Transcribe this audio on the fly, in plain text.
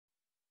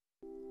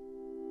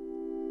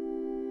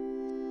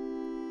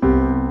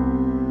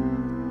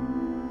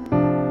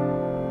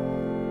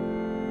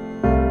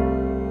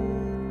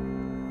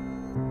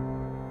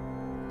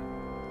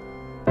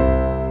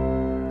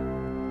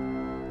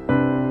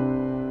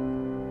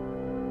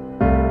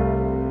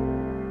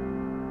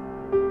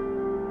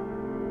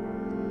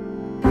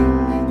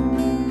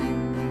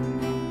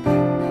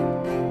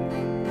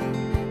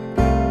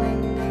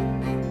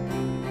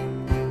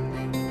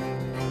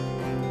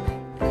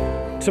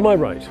To my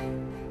right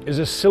is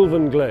a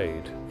sylvan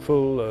glade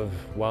full of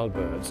wild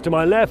birds. To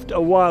my left,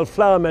 a wild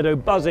flower meadow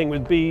buzzing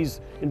with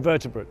bees,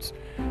 invertebrates,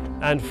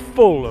 and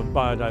full of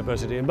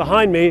biodiversity. And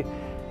behind me,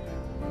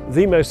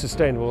 the most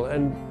sustainable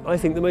and I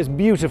think the most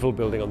beautiful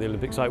building on the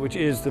Olympic site, which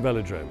is the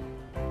velodrome,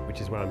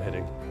 which is where I'm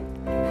heading.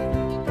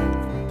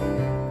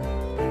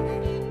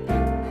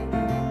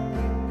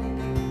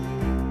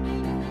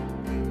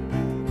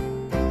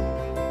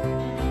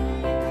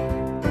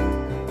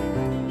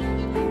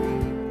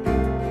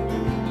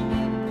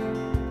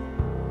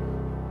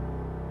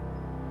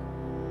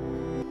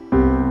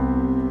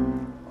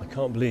 I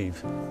can't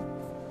believe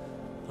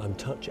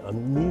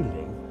I'm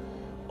kneeling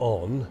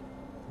on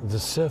the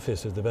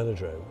surface of the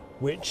velodrome,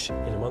 which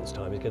in a month's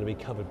time is going to be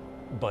covered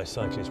by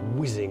cyclists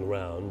whizzing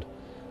round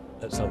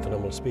at some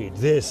phenomenal speed.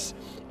 This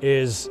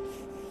is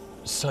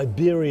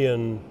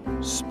Siberian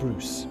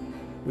spruce,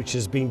 which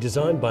has been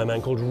designed by a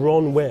man called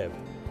Ron Webb,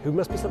 who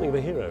must be something of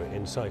a hero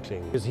in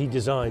cycling, because he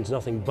designs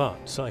nothing but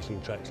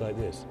cycling tracks like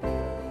this.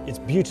 It's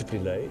beautifully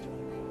laid,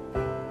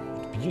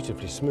 it's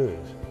beautifully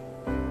smooth,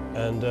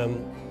 and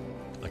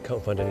I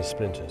can't find any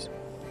splinters.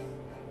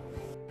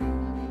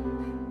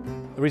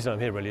 The reason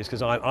I'm here really is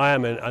because I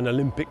am an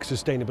Olympic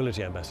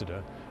sustainability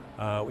ambassador,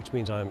 which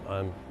means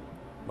I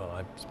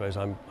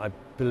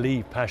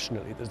believe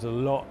passionately there's a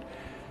lot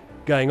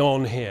going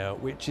on here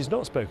which is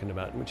not spoken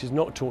about, which is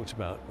not talked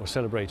about or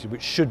celebrated,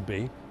 which should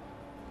be.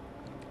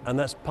 And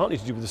that's partly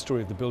to do with the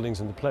story of the buildings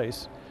and the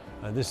place.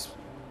 This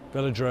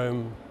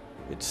velodrome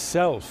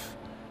itself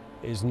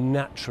is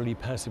naturally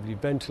passively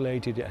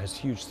ventilated. It has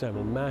huge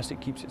thermal mass.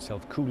 It keeps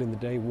itself cool in the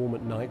day, warm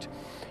at night.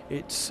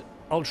 It's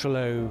ultra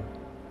low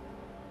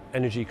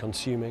energy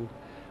consuming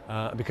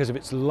because of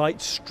its light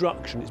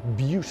structure and its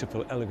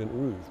beautiful, elegant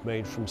roof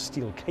made from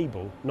steel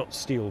cable, not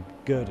steel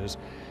girders.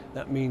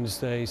 That means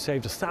they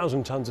saved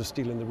 1,000 tons of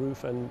steel in the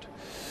roof, and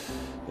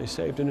they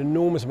saved an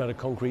enormous amount of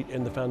concrete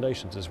in the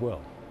foundations as well.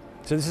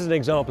 So this is an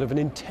example of an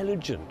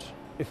intelligent,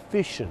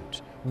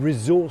 efficient,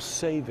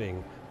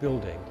 resource-saving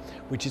building,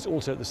 which is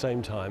also at the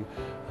same time,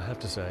 I have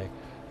to say,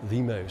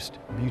 the most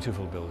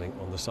beautiful building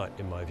on the site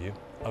in my view.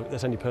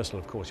 That's only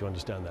personal, of course, you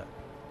understand that,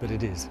 but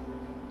it is.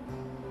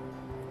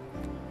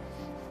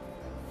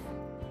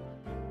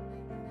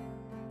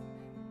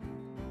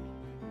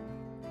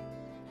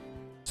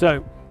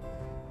 So,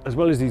 as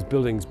well as these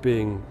buildings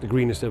being the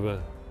greenest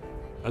ever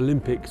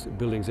Olympics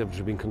buildings ever to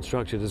have been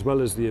constructed, as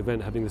well as the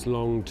event having this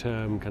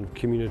long-term kind of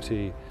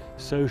community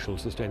social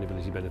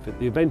sustainability benefit,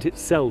 the event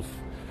itself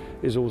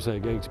is also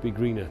going to be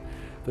greener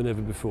than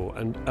ever before.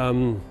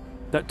 And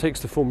that takes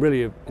the form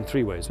really in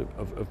three ways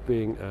of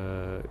being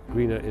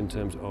greener in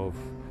terms of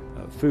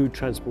food,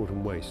 transport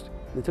and waste.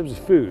 In terms of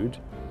food,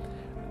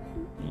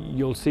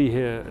 you'll see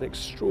here an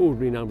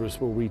extraordinary number of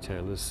small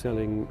retailers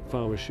selling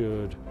farm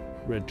assured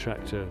red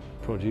tractor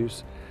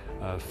produce,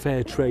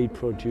 fair trade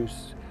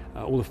produce.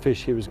 All the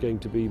fish here is going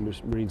to be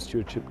Marine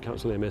Stewardship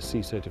Council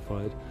MSC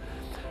certified.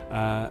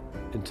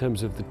 In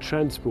terms of the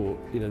transport,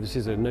 this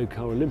is a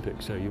no-car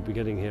Olympics, so you'll be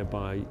getting here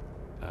by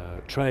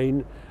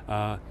train,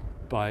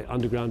 by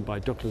underground, by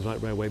Docklands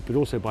Light Railway, but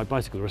also by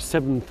bicycle. There are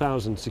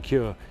 7,000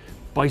 secure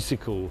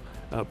bicycle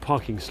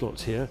parking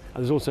slots here.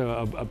 And there's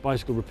also a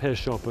bicycle repair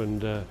shop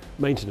and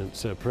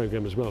maintenance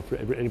program as well for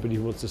anybody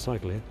who wants to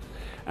cycle here.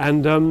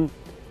 And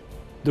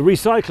the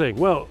recycling,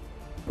 well,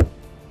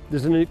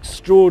 there's an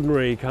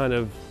extraordinary kind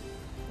of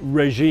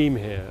regime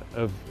here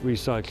of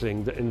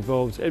recycling that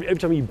involves, every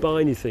time you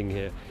buy anything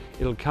here,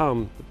 it'll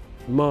come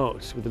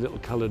marked with a little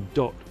coloured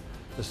dot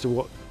as to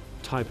what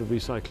type of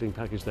recycling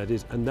package that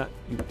is, and that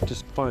you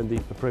just find the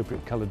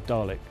appropriate coloured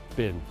Dalek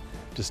bin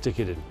to stick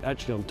it in.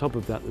 Actually, on top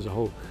of that, there's a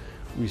whole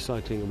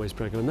recycling and waste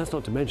program, and that's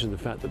not to mention the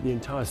fact that the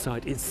entire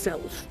site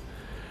itself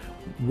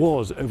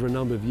was, over a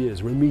number of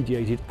years,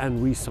 remediated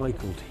and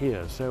recycled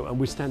here. So, and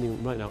we're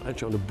standing right now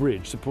actually on a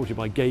bridge supported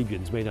by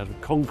gabions made out of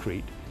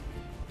concrete,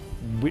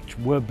 which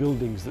were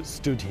buildings that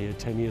stood here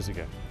 10 years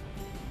ago.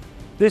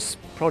 This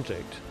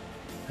project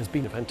has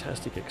been a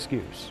fantastic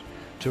excuse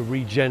to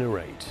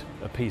regenerate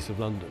a piece of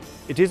London.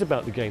 It is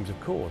about the Games, of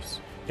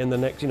course, in the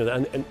next,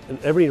 and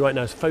everybody right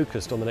now is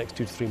focused on the next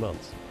 2 to 3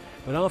 months.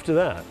 But after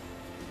that,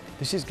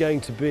 this is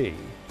going to be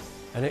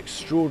an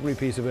extraordinary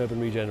piece of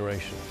urban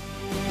regeneration.